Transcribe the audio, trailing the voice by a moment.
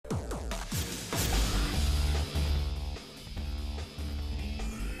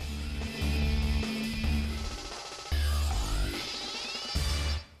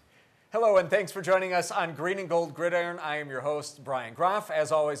Hello, and thanks for joining us on Green and Gold Gridiron. I am your host, Brian Groff,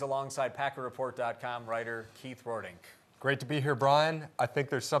 as always, alongside PackerReport.com writer Keith Rordink. Great to be here, Brian. I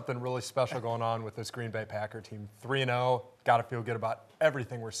think there's something really special going on with this Green Bay Packer team. 3-0. Got to feel good about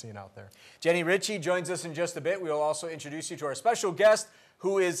everything we're seeing out there. Jenny Ritchie joins us in just a bit. We will also introduce you to our special guest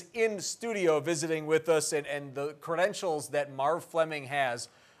who is in studio visiting with us, and the credentials that Marv Fleming has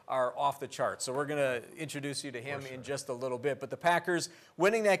are off the charts. So we're going to introduce you to him in just a little bit. But the Packers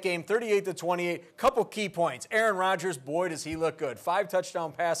winning that game 38-28. Couple key points. Aaron Rodgers, boy, does he look good. 5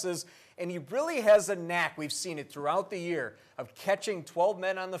 touchdown passes, and he really has a knack, we've seen it throughout the year, of catching 12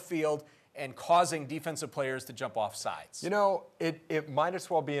 men on the field and causing defensive players to jump off sides. You know, it might as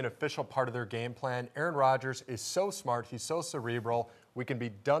well be an official part of their game plan. Aaron Rodgers is so smart. He's so cerebral. We can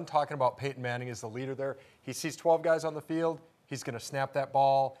be done talking about Peyton Manning as the leader there. He sees 12 guys on the field. He's going to snap that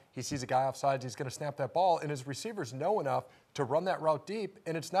ball. He sees a guy offsides. He's going to snap that ball. And his receivers know enough to run that route deep.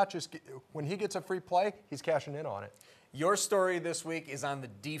 And it's not just when he gets a free play, he's cashing in on it. Your story this week is on the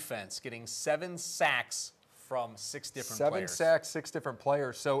defense, getting 7 sacks from 6 different players. 7 sacks, 6 different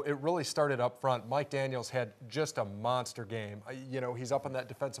players. So it really started up front. Mike Daniels had just a monster game. You know, he's up on that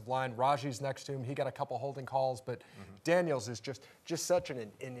defensive line. Raji's next to him. He got a couple holding calls, but Daniels is just such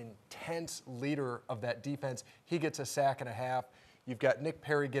an intense leader of that defense. He gets a sack and a half. You've got Nick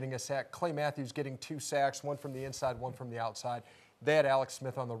Perry getting a sack. Clay Matthews getting 2 sacks, one from the inside, one from the outside. They had Alex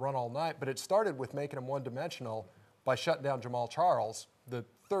Smith on the run all night, but it started with making him one-dimensional by shutting down Jamal Charles, the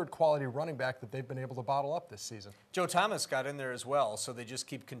third quality running back that they've been able to bottle up this season. Joe Thomas got in there as well, so they just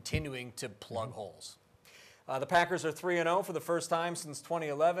keep continuing to plug holes. The Packers are 3-0 for the first time since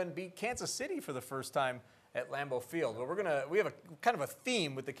 2011, beat Kansas City for the first time at Lambeau Field. But we have a kind of a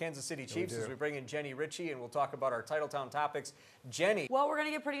theme with the Kansas City Chiefs as we bring in Jenny Ritchie, and we'll talk about our Titletown topics. Jenny. Well, we're going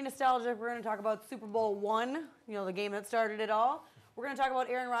to get pretty nostalgic. We're going to talk about Super Bowl I, you know, the game that started it all. We're going to talk about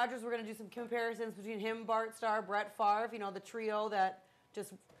Aaron Rodgers. We're going to do some comparisons between him, Bart Starr, Brett Favre, you know, the trio that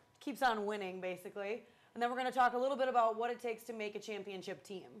just keeps on winning, basically. And then we're going to talk a little bit about what it takes to make a championship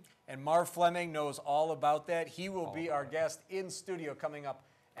team. And Marv Fleming knows all about that. He will be our guest in studio coming up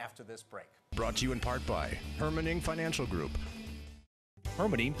after this break. Brought to you in part by Hermanning Financial Group.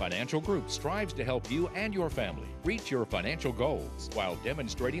 Hermanning Financial Group strives to help you and your family reach your financial goals while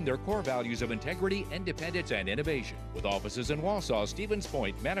demonstrating their core values of integrity, independence, and innovation. With offices in Wausau, Stevens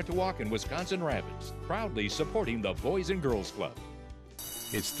Point, Manitowoc, and Wisconsin Rapids, proudly supporting the Boys and Girls Club.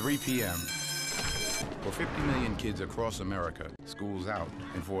 It's 3 p.m. For 50 million kids across America, school's out.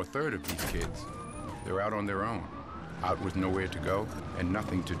 And for a third of these kids, they're out on their own, out with nowhere to go and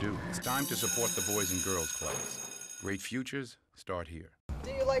nothing to do. It's time to support the Boys and Girls Clubs. Great futures start here.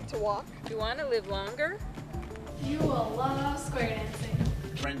 Do you like to walk? Do you want to live longer? You will love square dancing.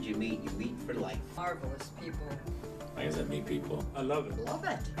 Friends you meet for life. Marvelous people. I guess I meet people. I love it. Love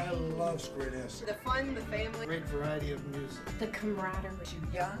it. I love square dancing. The fun, the family. Great variety of music. The camaraderie. Too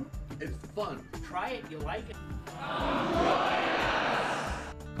young? It's fun. Try it, you'll like it.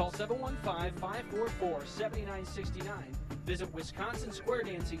 Call 715-544-7969. Visit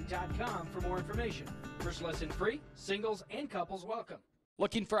WisconsinSquareDancing.com for more information. First lesson free, singles and couples welcome.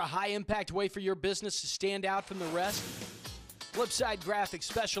 Looking for a high-impact way for your business to stand out from the rest? Flipside Graphics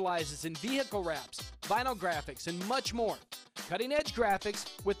specializes in vehicle wraps, vinyl graphics, and much more. Cutting-edge graphics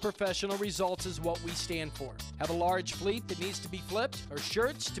with professional results is what we stand for. Have a large fleet that needs to be flipped or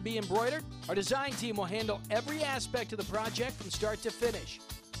shirts to be embroidered? Our design team will handle every aspect of the project from start to finish.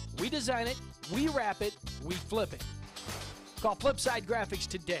 We design it, we wrap it, we flip it. Call Flipside Graphics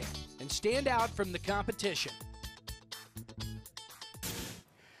today and stand out from the competition.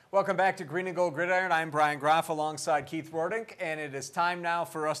 Welcome back to Green and Gold Gridiron. I'm Brian Groff alongside Keith Rordink, and it is time now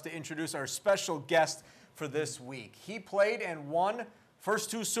for us to introduce our special guest for this week. He played and won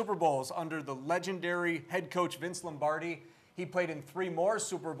first 2 Super Bowls under the legendary head coach Vince Lombardi. He played in 3 more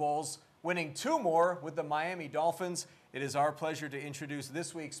Super Bowls, winning 2 more with the Miami Dolphins. It is our pleasure to introduce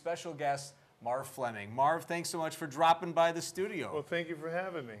this week's special guest, Marv Fleming. Marv, thanks so much for dropping by the studio. Well, thank you for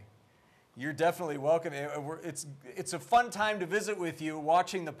having me. You're definitely welcome. It's a fun time to visit with you,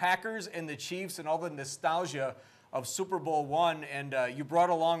 watching the Packers and the Chiefs and all the nostalgia of Super Bowl I, and you brought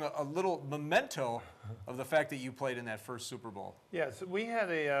along a little memento of the fact that you played in that first Super Bowl. Yes, we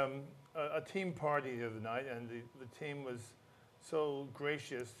had a team party the other night, and the team was so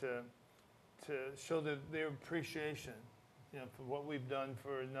gracious to show their appreciation, you know, for what we've done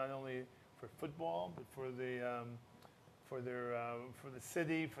for not only for football but for the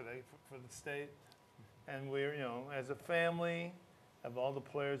city, for the state, and we're, you know, as a family of all the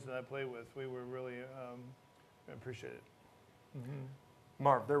players that I play with, we were really appreciated.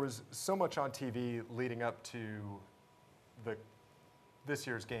 Marv, there was so much on TV leading up to the this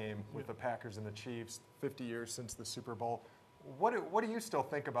year's game with the Packers and the Chiefs, 50 years since the Super Bowl. What do you still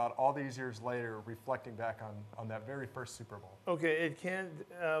think about all these years later, reflecting back on that very first Super Bowl? Okay, it can't.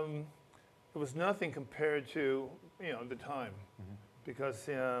 It was nothing compared to the time, because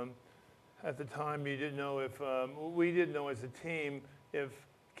at the time you didn't know if we didn't know as a team if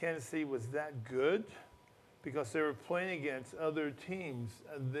Kansas City was that good, because they were playing against other teams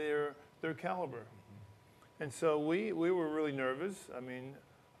their caliber, and so we were really nervous. I mean,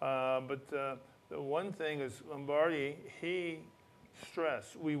 but the one thing is Lombardi, he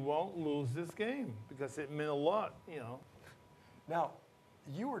stressed we won't lose this game because it meant a lot. Now,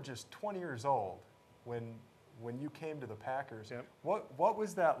 you were just 20 years old when you came to the Packers. Yep. What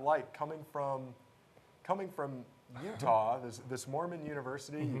was that like coming from Utah, this Mormon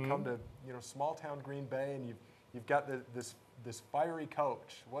university? You come to small town Green Bay, and you've got this fiery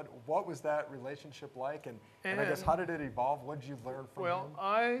coach. What was that relationship like, and I guess how did it evolve? What did you learn from him?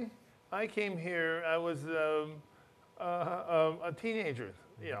 Well, I came here. I was a teenager,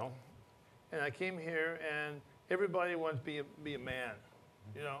 and I came here, and everybody wanted to be a man.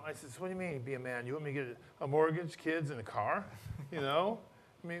 I said, "What do you mean, be a man? You want me to get a mortgage, kids, and a car?" I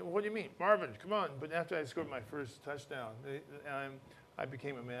mean, what do you mean, Marvin? Come on! But after I scored my first touchdown, I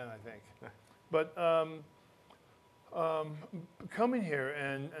became a man, I think. But coming here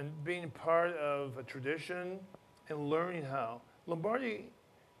and being part of a tradition and learning how Lombardi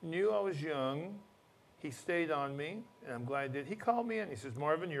knew I was young. He stayed on me, and I'm glad he did. He called me in. He says,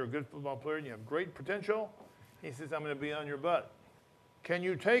 "Marvin, you're a good football player, and you have great potential." He says, "I'm going to be on your butt. Can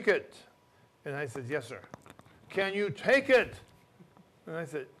you take it?" And I said, "Yes, sir." "Can you take it?" And I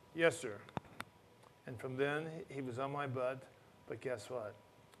said, "Yes, sir." And from then, he was on my butt. But guess what?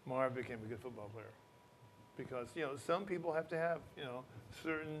 Marv became a good football player. Because, some people have to have,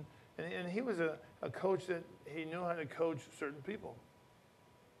 certain, and he was a coach that he knew how to coach certain people.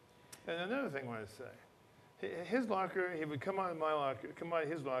 And another thing I want to say, his locker, he would come out of my locker, come out of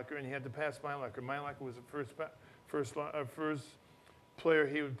his locker, and he had to pass my locker. My locker was the first player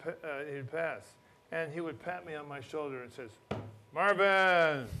he would pass, and he would pat me on my shoulder and says,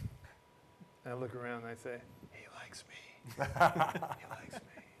 "Marvin." And I look around and I say, "He likes me. He likes me."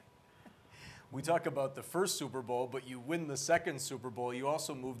 We talk about the first Super Bowl, but you win the second Super Bowl. You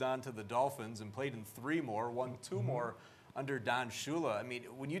also moved on to the Dolphins and played in 3 more, won 2 more under Don Shula. I mean,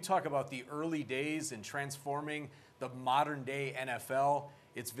 when you talk about the early days and transforming the modern day NFL,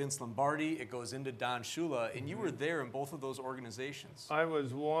 it's Vince Lombardi, it goes into Don Shula, and you were there in both of those organizations. I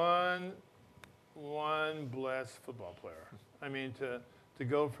was one blessed football player. I mean, to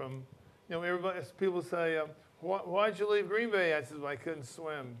go from, everybody, people say, why'd you leave Green Bay? I said, well, I couldn't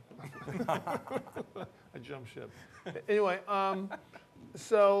swim. I jumped ship. Anyway,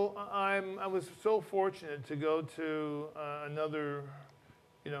 so I was so fortunate to go to another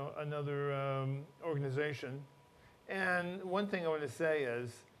organization. And one thing I want to say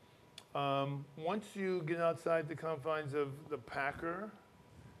is, once you get outside the confines of the Packer,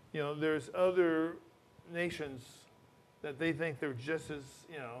 there's other nations that they think they're just as,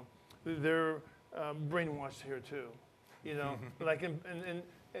 they're brainwashed here too. Like in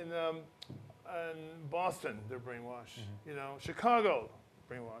Boston, they're brainwashed. Chicago,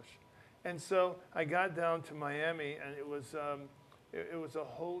 brainwashed. And so I got down to Miami, and it was a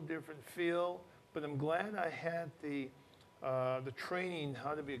whole different feel. But I'm glad I had the training,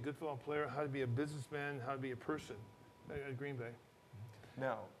 how to be a good football player, how to be a businessman, how to be a person at Green Bay.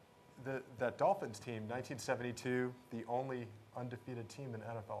 Now, that Dolphins team, 1972, the only undefeated team in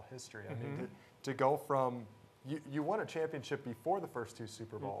NFL history. I mean, to go from, you won a championship before the first 2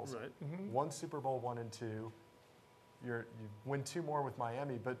 Super Bowls. Right. 1 Super Bowl, 1 and 2. You win 2 more with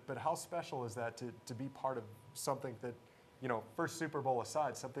Miami, but how special is that to be part of something that, first Super Bowl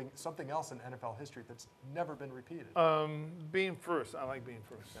aside, something else in NFL history that's never been repeated? Being first, I like being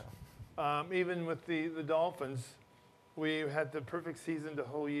first. Yeah. Even with the Dolphins, we had the perfect season the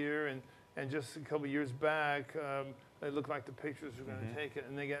whole year, and just a couple years back, it looked like the Patriots were going to take it,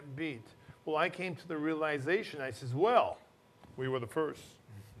 and they got beat. Well, I came to the realization, I says, well, we were the first.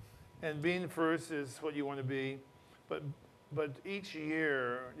 And being first is what you want to be. But each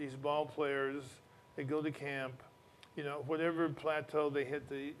year, these ball players, they go to camp, whatever plateau they hit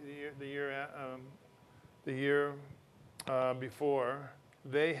the year before,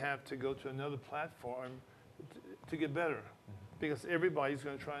 they have to go to another platform to get better, because everybody's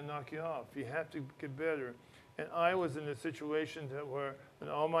going to try and knock you off. You have to get better. And I was in a situation where, in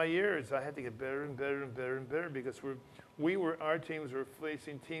all my years, I had to get better and better and better and better, because our teams were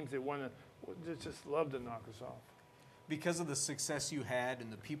facing teams that just love to knock us off. because of the success you had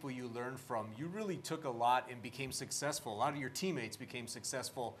and the people you learned from, you really took a lot and became successful. A lot of your teammates became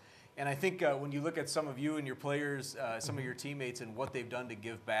successful. And I think when you look at some of you and your players, some of your teammates and what they've done to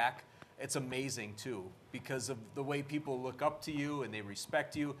give back, it's amazing too, because of the way people look up to you and they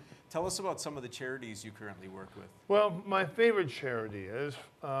respect you. Tell us about some of the charities you currently work with. Well, my favorite charity is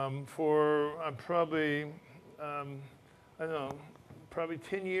for probably, I don't know, probably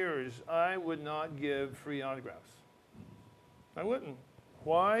 10 years, I would not give free autographs. I wouldn't.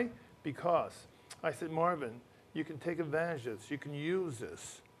 Why? Because I said, Marvin, you can take advantage of this. You can use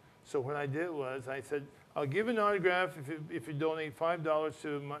this. So what I did was I said, I'll give an autograph if you donate $5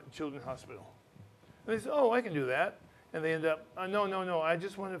 to my children's hospital. And they said, oh, I can do that. And they end up, no, I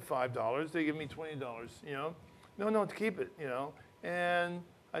just wanted $5. They give me $20, you know. No, to keep it, you know. And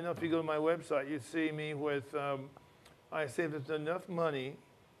I know if you go to my website, you see me with, I saved enough money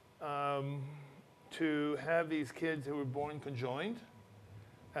to have these kids who were born conjoined.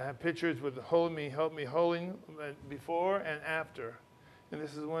 I have pictures with help me holding before and after. And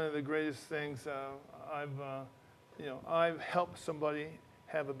this is one of the greatest things I've helped somebody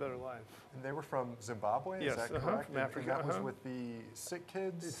have a better life. And they were from Zimbabwe, yes, is that correct? From Africa. And that was with the Sick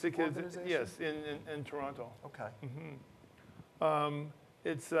Kids Sick Kids, organization? yes, in Toronto. Okay. I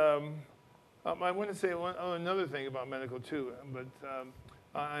want to say another thing about medical too, but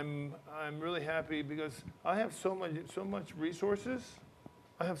I'm really happy because I have so much resources.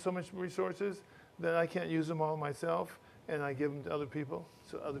 I have so much resources that I can't use them all myself, and I give them to other people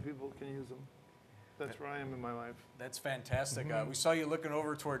so other people can use them. That's where I am in my life. That's fantastic. We saw you looking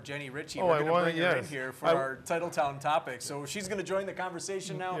over toward Jenny Ritchie. Oh, We're going to bring her in here for our Titletown topic. So she's going to join the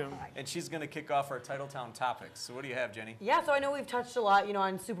conversation now, and she's going to kick off our Titletown topics. So what do you have, Jenny? Yeah, so I know we've touched a lot,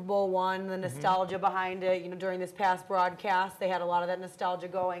 on Super Bowl I, the nostalgia behind it. During this past broadcast, they had a lot of that nostalgia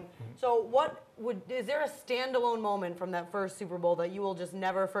going. So is there a standalone moment from that first Super Bowl that you will just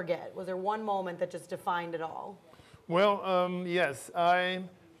never forget? Was there one moment that just defined it all? Well, yes. I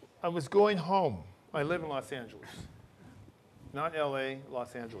was going home. I live in Los Angeles, not LA,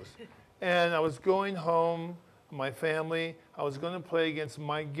 Los Angeles. And I was going home, my family. I was going to play against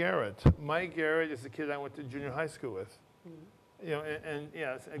Mike Garrett. Mike Garrett is the kid I went to junior high school with. And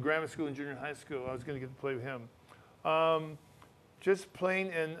grammar school and junior high school, I was going to get to play with him. Just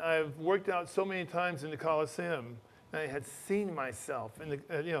playing, and I've worked out so many times in the Coliseum, and I had seen myself,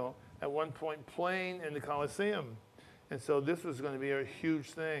 at one point playing in the Coliseum. And so this was going to be a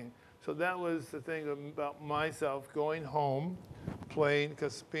huge thing. So that was the thing about myself going home, playing,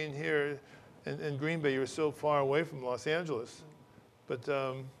 because being here in Green Bay, you're so far away from Los Angeles. But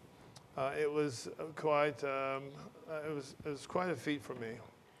it was quite a feat for me.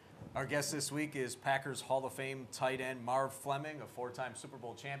 Our guest this week is Packers Hall of Fame tight end Marv Fleming, a 4-time Super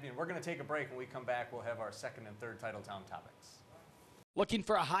Bowl champion. We're going to take a break. When we come back, we'll have our second and third Titletown topics. Looking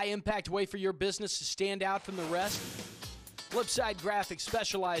for a high-impact way for your business to stand out from the rest? Flipside Graphics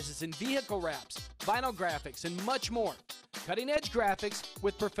specializes in vehicle wraps, vinyl graphics, and much more. Cutting-edge graphics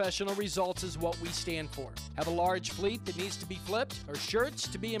with professional results is what we stand for. Have a large fleet that needs to be flipped or shirts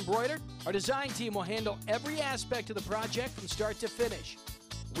to be embroidered? Our design team will handle every aspect of the project from start to finish.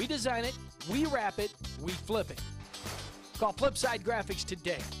 We design it, we wrap it, we flip it. Call Flipside Graphics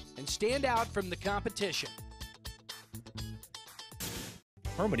today and stand out from the competition.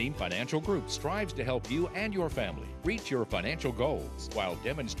 Hermiting Financial Group strives to help you and your family reach your financial goals while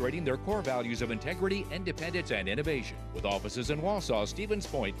demonstrating their core values of integrity, independence, and innovation. With offices in Wausau, Stevens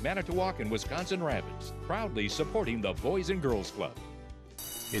Point, Manitowoc, and Wisconsin Rapids, proudly supporting the Boys and Girls Club.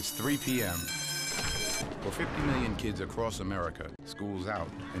 It's 3 p.m. For 50 million kids across America, school's out,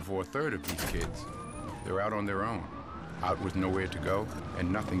 and for a third of these kids, they're out on their own, out with nowhere to go and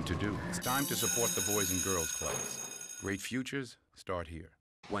nothing to do. It's time to support the Boys and Girls Clubs. Great futures start here.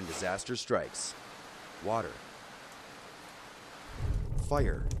 When disaster strikes, water,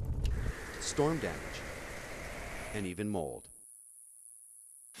 fire, storm damage, and even mold,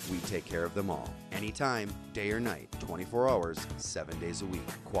 we take care of them all. Anytime, day or night, 24 hours, 7 days a week.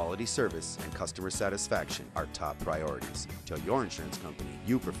 Quality service and customer satisfaction are top priorities. Tell your insurance company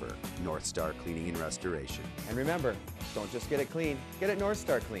you prefer North Star Cleaning and Restoration. And remember, don't just get it clean, get it North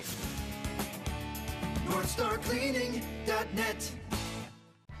Star clean. NorthstarCleaning.net.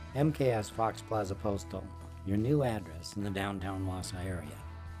 MKS Fox Plaza Postal, your new address in the downtown Wausau area.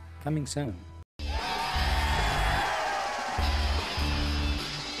 Coming soon.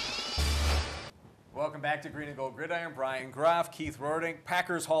 Welcome back to Green and Gold Gridiron. Brian Groff, Keith Rording,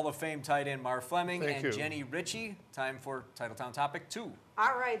 Packers Hall of Fame tight end Marv Fleming, and Jenny Ritchie. Time for Titletown Topic 2.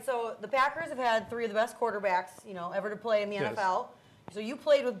 All right, so the Packers have had 3 of the best quarterbacks, ever to play in the NFL. So you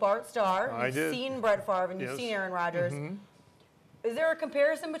played with Bart Starr. I You've did. seen Brett Favre, and you've Yes. seen Aaron Rodgers. Is there a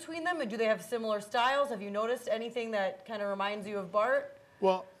comparison between them? And do they have similar styles? Have you noticed anything that kind of reminds you of Bart?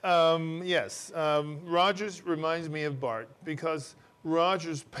 Well, yes. Rodgers reminds me of Bart because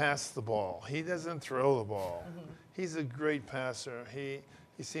Rodgers passed the ball. He doesn't throw the ball. He's a great passer. He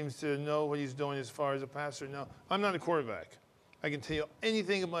seems to know what he's doing as far as a passer. Now, I'm not a quarterback. I can tell you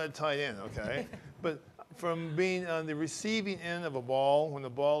anything about a tight end, okay? But from being on the receiving end of a ball, when the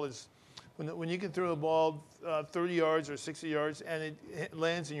ball is, when you can throw the ball 30 yards or 60 yards and it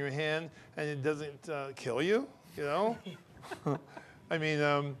lands in your hand and it doesn't kill you, you know? I mean,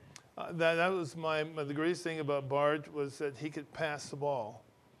 that was the greatest thing about Bart was that he could pass the ball.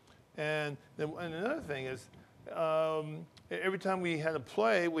 And another thing is, every time we had a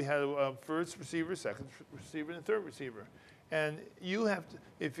play, we had a first receiver, second receiver, and a third receiver. And you have to,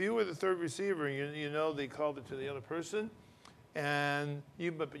 if you were the third receiver, you know they called it to the other person,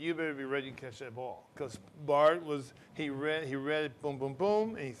 but you better be ready to catch that ball. Because Bart was, he read it, boom, boom,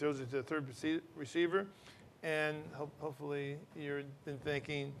 boom, and he throws it to the third receiver. And hopefully you're been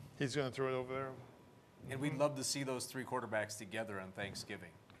thinking he's going to throw it over there. And we'd love to see those three quarterbacks together on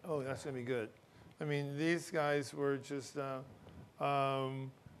Thanksgiving. Oh, that's going to be good. I mean, these guys were just, they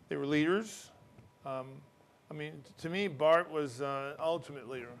were leaders. I mean, to me, Bart was an ultimate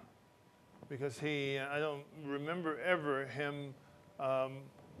leader because I don't remember ever him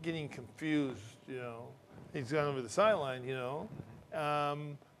getting confused, you know. He's gone over the sideline, you know.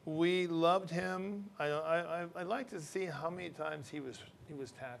 We loved him. I'd like to see how many times he was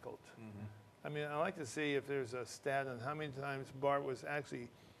tackled. I mean, I'd like to see if there's a stat on how many times Bart was actually,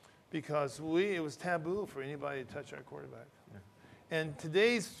 because it was taboo for anybody to touch our quarterback. And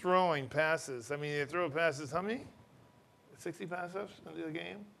today's throwing passes, I mean, they throw passes, how many? 60 passes into the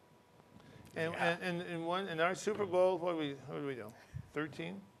game? And in our Super Bowl, what did we do?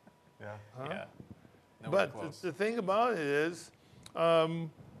 13? Yeah. Huh? Yeah. But the thing about it is,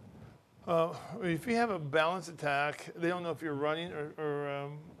 if you have a balanced attack, they don't know if you're running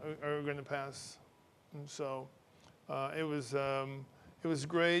or going to pass. And so it was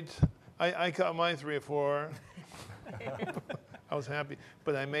great. I caught mine 3 or 4. I was happy,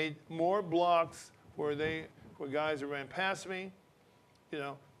 but I made more blocks where guys ran past me. You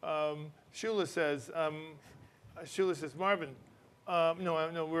know, Shula says, Marvin,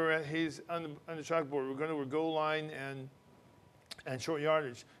 no, he's on the chalkboard. We're goal line and short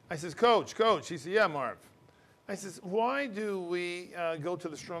yardage. I says, Coach. He said, yeah, Marv. I says, why do we go to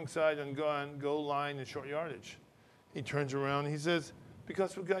the strong side and go on goal line and short yardage? He turns around and he says,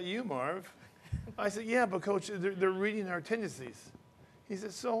 because we got you, Marv. I said, yeah, but Coach, they're reading our tendencies. He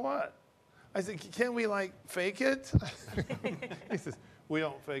said, so what? I said, can't we, like, fake it? He says, we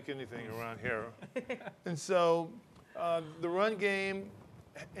don't fake anything around here. And so the run game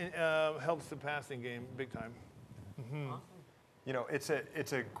helps the passing game big time. Awesome. You know, it's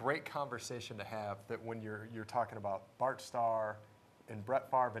a great conversation to have that when you're talking about Bart Starr and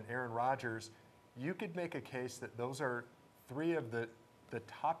Brett Favre and Aaron Rodgers, you could make a case that those are 3 of the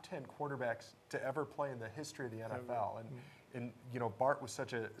top 10 quarterbacks to ever play in the history of the NFL. And you know, Bart was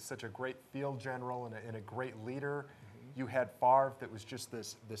such a great field general and a great leader. You had Favre that was just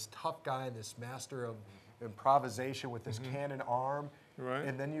this tough guy and this master of improvisation with this cannon arm. Right.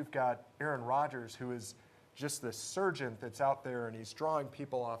 And then you've got Aaron Rodgers, who is just this surgeon that's out there and he's drawing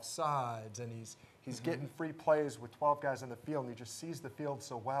people off sides and he's getting free plays with 12 guys on the field, and he just sees the field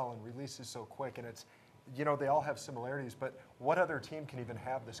so well and releases so quick. And it's, you know, they all have similarities, but what other team can even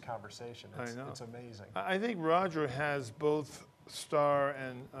have this conversation? I know. It's amazing. I think Roger has both Starr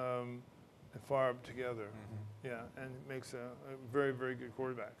and Favre together. Yeah, and makes a very, very good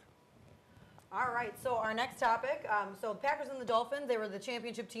quarterback. All right, so our next topic, so the Packers and the Dolphins, they were the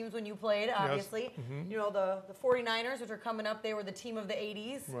championship teams when you played, obviously. Yes. You know, the 49ers, which are coming up, they were the team of the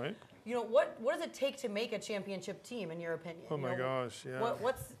 80s. Right. You know, what does it take to make a championship team, in your opinion? Oh, my gosh, yeah.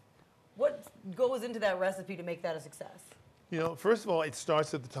 What goes into that recipe to make that a success? You know, first of all, it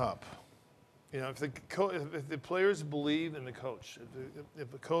starts at the top. You know, if the players believe in the coach,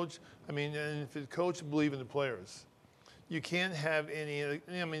 if the coach, and if the coach believe in the players, you can't have any. I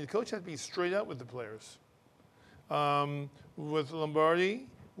mean, the coach has to be straight up with the players. With Lombardi,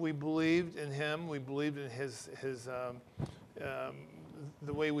 we believed in him. We believed in his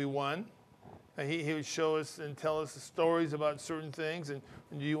the way we won. And he would show us and tell us the stories about certain things. And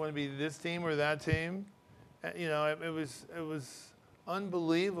do you want to be this team or that team? You know, it was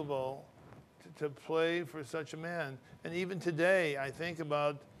unbelievable to play for such a man. And even today, I think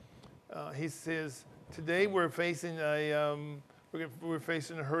about. He says today we're facing we're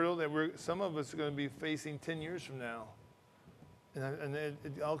facing a hurdle that some of us are going to be facing 10 years from now. And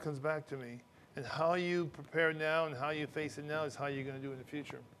it all comes back to me. And how you prepare now and how you face it now is how you're going to do it in the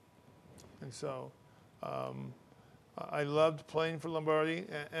future. And so I loved playing for Lombardi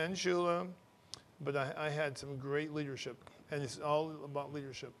and Shula, but I had some great leadership, and it's all about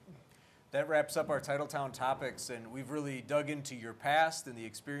leadership. That wraps up our Titletown topics, and we've really dug into your past and the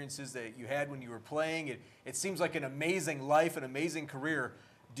experiences that you had when you were playing. It seems like an amazing life, an amazing career.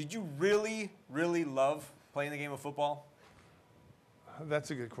 Did you really, really love playing the game of football?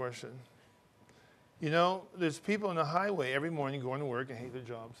 That's a good question. You know, there's people on the highway every morning going to work and hate their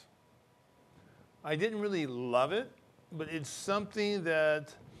jobs. I didn't really love it, but it's something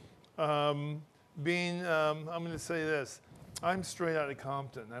that I'm going to say this. I'm straight out of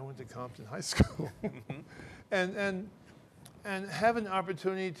Compton. I went to Compton High School. and having an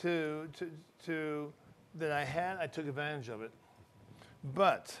opportunity that I had, I took advantage of it.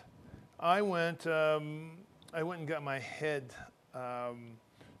 But I went and got my head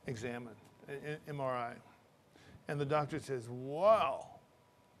examined, MRI. And the doctor says, wow.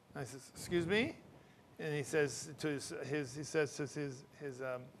 And I says, excuse me? And he says to his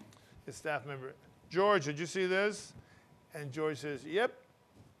staff member, George, did you see this? And George says, yep.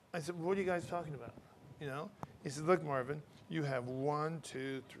 I said, what are you guys talking about? You know? He said, look, Marvin, you have 1,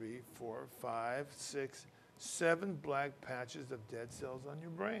 2, 3, 4, 5, 6, 7 black patches of dead cells on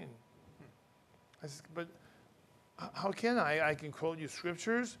your brain. I said, but how can I? I can quote you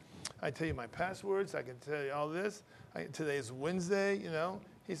scriptures. I tell you my passwords. I can tell you all this. Today is Wednesday, you know.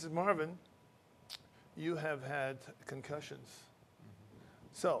 He says, Marvin, you have had concussions.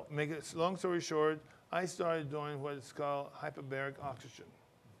 So, make it long story short, I started doing what is called hyperbaric oxygen.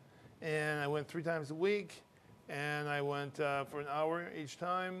 And I went 3 times a week, and I went for an hour each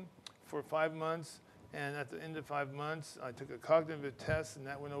time for 5 months. And at the end of 5 months, I took a cognitive test, and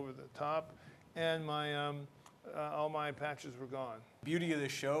that went over the top. And my all my patches were gone. Beauty of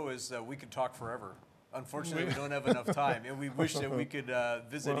this show is we could talk forever. Unfortunately, we don't have enough time, and we wish that we could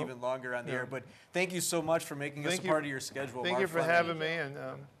visit even longer on the air. But thank you so much for making us a part of your schedule. Thank you for having me, and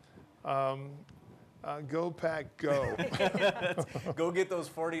go Pack, go. Go get those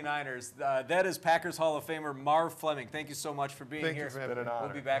 49ers. That is Packers Hall of Famer Marv Fleming. Thank you so much for being here. Thank you for having me. We'll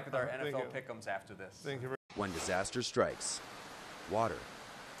be back with our NFL Pick'ems after this. Thank you. When disaster strikes, water,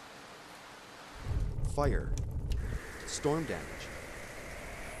 fire, storm damage,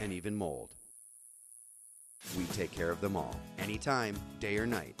 and even mold, we take care of them all. Anytime, day or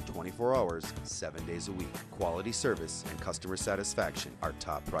night, 24 hours, 7 days a week. Quality service and customer satisfaction are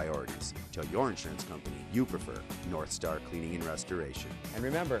top priorities. Tell your insurance company you prefer North Star Cleaning and Restoration. And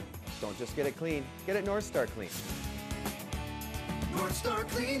remember, don't just get it clean, get it North Star clean.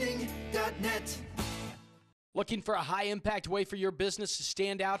 NorthstarCleaning.net. Looking for a high-impact way for your business to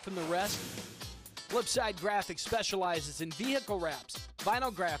stand out from the rest? Flipside Graphics specializes in vehicle wraps,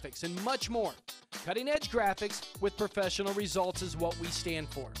 vinyl graphics, and much more. Cutting-edge graphics with professional results is what we stand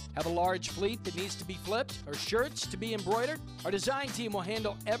for. Have a large fleet that needs to be flipped or shirts to be embroidered? Our design team will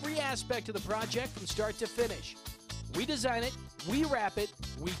handle every aspect of the project from start to finish. We design it, we wrap it,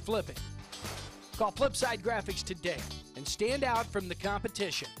 we flip it. Call Flipside Graphics today and stand out from the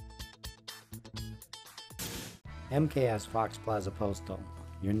competition. MKS Fox Plaza Postal,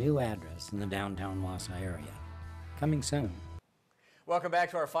 your new address in the downtown Wausau area. Coming soon. Welcome back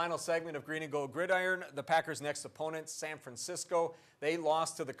to our final segment of Green and Gold Gridiron. The Packers' next opponent, San Francisco. They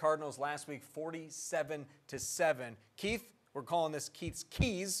lost to the Cardinals last week 47-7. Keith, we're calling this Keith's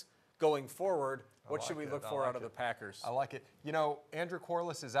Keys going forward. What should we look for out of the Packers? I like it. You know, Andrew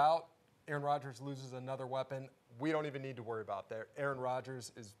Corliss is out. Aaron Rodgers loses another weapon. We don't even need to worry about that. Aaron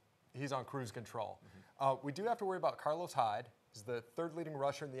Rodgers he's on cruise control. We do have to worry about Carlos Hyde. He's the 3rd leading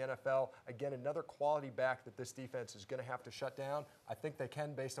rusher in the NFL. Again, another quality back that this defense is going to have to shut down. I think they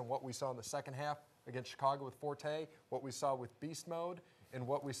can based on what we saw in the second half against Chicago with Forte, what we saw with Beast Mode, and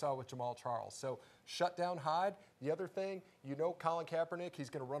what we saw with Jamal Charles. So shut down Hyde. The other thing, you know Colin Kaepernick, he's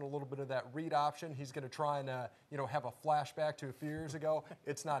going to run a little bit of that read option. He's going to try and have a flashback to a few years ago.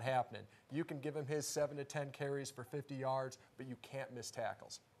 It's not happening. You can give him his 7 to 10 carries for 50 yards, but you can't miss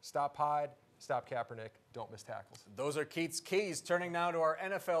tackles. Stop Hyde. Stop Kaepernick. Don't miss tackles. Those are Keith's Keys. Turning now to our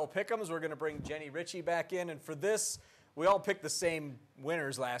NFL Pick'ems, we're going to bring Jenny Ritchie back in. And for this, we all picked the same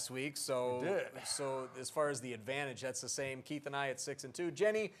winners last week. So as far as the advantage, that's the same. Keith and I at 6-2.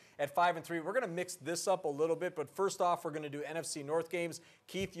 Jenny at 5-3. We're going to mix this up a little bit. But first off, we're going to do NFC North games.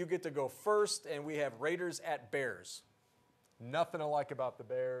 Keith, you get to go first. And we have Raiders at Bears. Nothing I like about the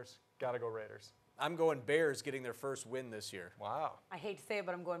Bears. Got to go Raiders. I'm going Bears getting their first win this year. Wow. I hate to say it,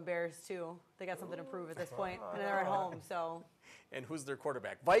 but I'm going Bears too. They got something to prove at this point, and they're at home, so. And who's their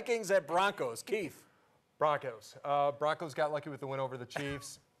quarterback? Vikings at Broncos. Keith. Broncos. Broncos got lucky with the win over the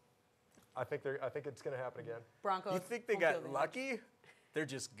Chiefs. I think it's going to happen again. Broncos. You think they got lucky? They're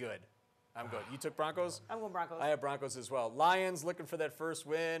just good. I'm good. You took Broncos? I'm going Broncos. I have Broncos as well. Lions looking for that first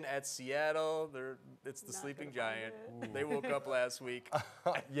win at Seattle. It's the sleeping giant. They woke up last week.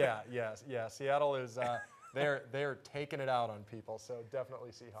 Yeah. Seattle is they're taking it out on people. So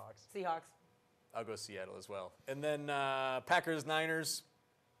definitely Seahawks. Seahawks. I'll go Seattle as well. And then Packers Niners.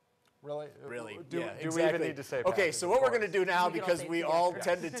 Really? Do exactly. we even need to say Packers? Okay, so what we're going to do now, because we all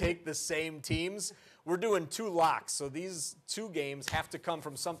tend to take the same teams, we're doing 2 locks. So these 2 games have to come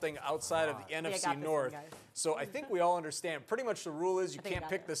from something outside of the NFC North. So I think we all understand. Pretty much the rule is you can't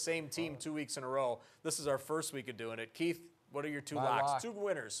pick the same team 2 weeks in a row. This is our first week of doing it. Keith, what are your 2 locks? 2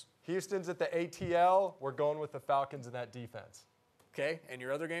 winners. Houston's at the ATL. We're going with the Falcons in that defense. Okay, and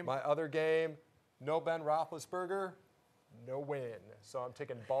your other game? My other game, no Ben Roethlisberger. No win. So I'm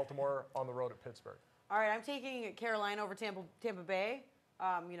taking Baltimore on the road at Pittsburgh. All right, I'm taking Carolina over Tampa Bay.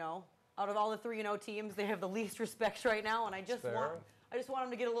 You know, out of all the 3-0 teams, they have the least respect right now, and I just want them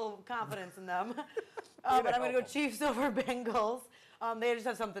to get a little confidence in them. But I'm going to go Chiefs over Bengals. They just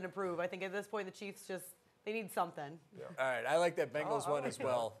have something to prove. I think at this point the Chiefs they need something. Yeah. All right, I like that Bengals one as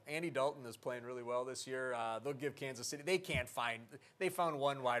well. Andy Dalton is playing really well this year. They'll give Kansas City. They found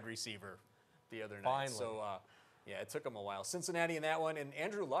one wide receiver the other night. Finally. So. Yeah, it took them a while. Cincinnati in that one, and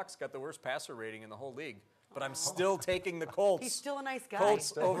Andrew Luck's got the worst passer rating in the whole league. But I'm still taking the Colts. He's still a nice guy.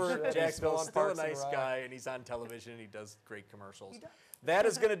 Colts over Jacksonville. Still a nice guy, and he's on television. He does great commercials. That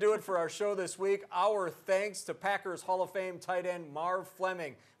is going to do it for our show this week. Our thanks to Packers Hall of Fame tight end Marv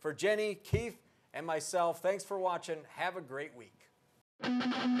Fleming. For Jenny, Keith, and myself, thanks for watching. Have a great week.